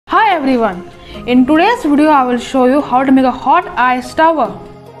everyone, in today's video I will show you how to make a hot ice tower.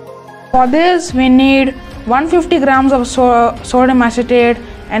 For this we need 150 grams of sodium acetate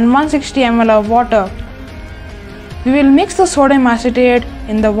and 160 ml of water. We will mix the sodium acetate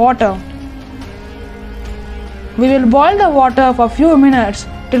in the water. We will boil the water for a few minutes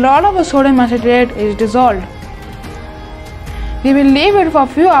till all of the sodium acetate is dissolved. We will leave it for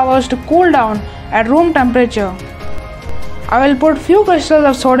a few hours to cool down at room temperature. I will put few crystals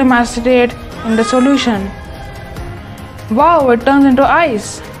of sodium acetate in the solution. Wow, it turns into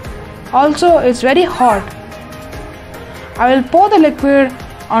ice. Also, it's very hot. I will pour the liquid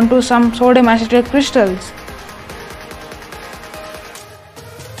onto some sodium acetate crystals.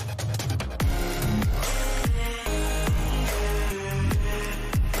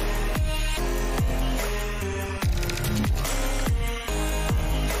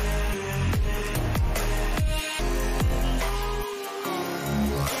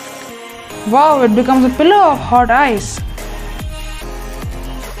 Wow, it becomes a pillar of hot ice.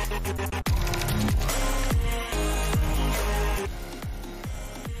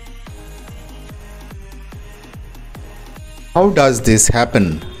 How does this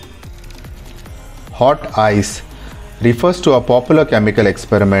happen? Hot ice refers to a popular chemical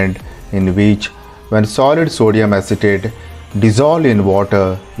experiment in which when solid sodium acetate dissolved in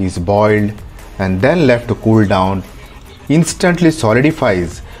water is boiled and then left to cool down, instantly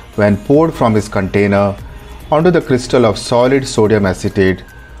solidifies when poured from its container onto the crystal of solid sodium acetate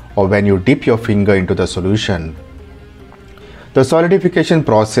or when you dip your finger into the solution. The solidification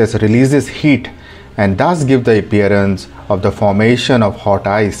process releases heat and thus gives the appearance of the formation of hot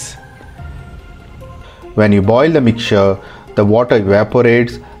ice. When you boil the mixture, the water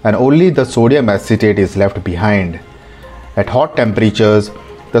evaporates and only the sodium acetate is left behind. At hot temperatures,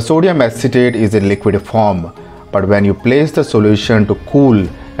 the sodium acetate is in liquid form, but when you place the solution to cool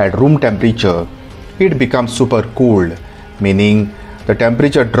at room temperature, it becomes super cooled, meaning the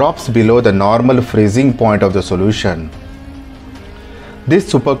temperature drops below the normal freezing point of the solution.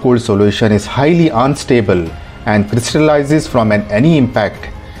 This supercooled solution is highly unstable and crystallizes from any impact,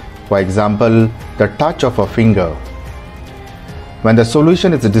 for example, the touch of a finger. When the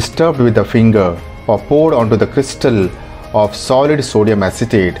solution is disturbed with the finger or poured onto the crystal of solid sodium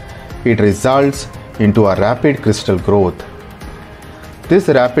acetate, it results into a rapid crystal growth. This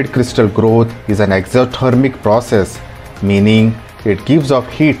rapid crystal growth is an exothermic process, meaning it gives off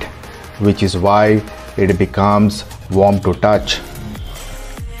heat, which is why it becomes warm to touch.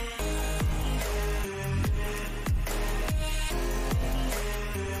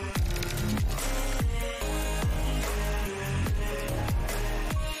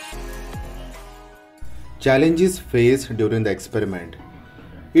 Challenges faced during the experiment.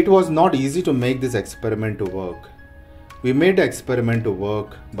 It was not easy to make this experiment to work. We made the experiment to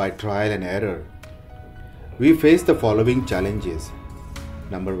work by trial and error. We faced the following challenges.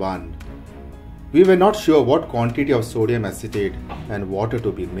 Number 1. We were not sure what quantity of sodium acetate and water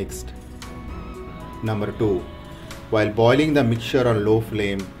to be mixed. Number 2. While boiling the mixture on low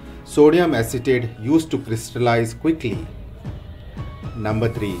flame, sodium acetate used to crystallize quickly. Number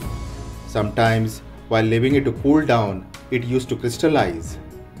 3. Sometimes while leaving it to cool down, it used to crystallize.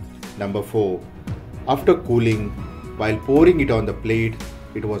 Number 4. After cooling, while pouring it on the plate,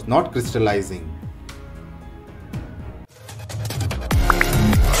 it was not crystallizing.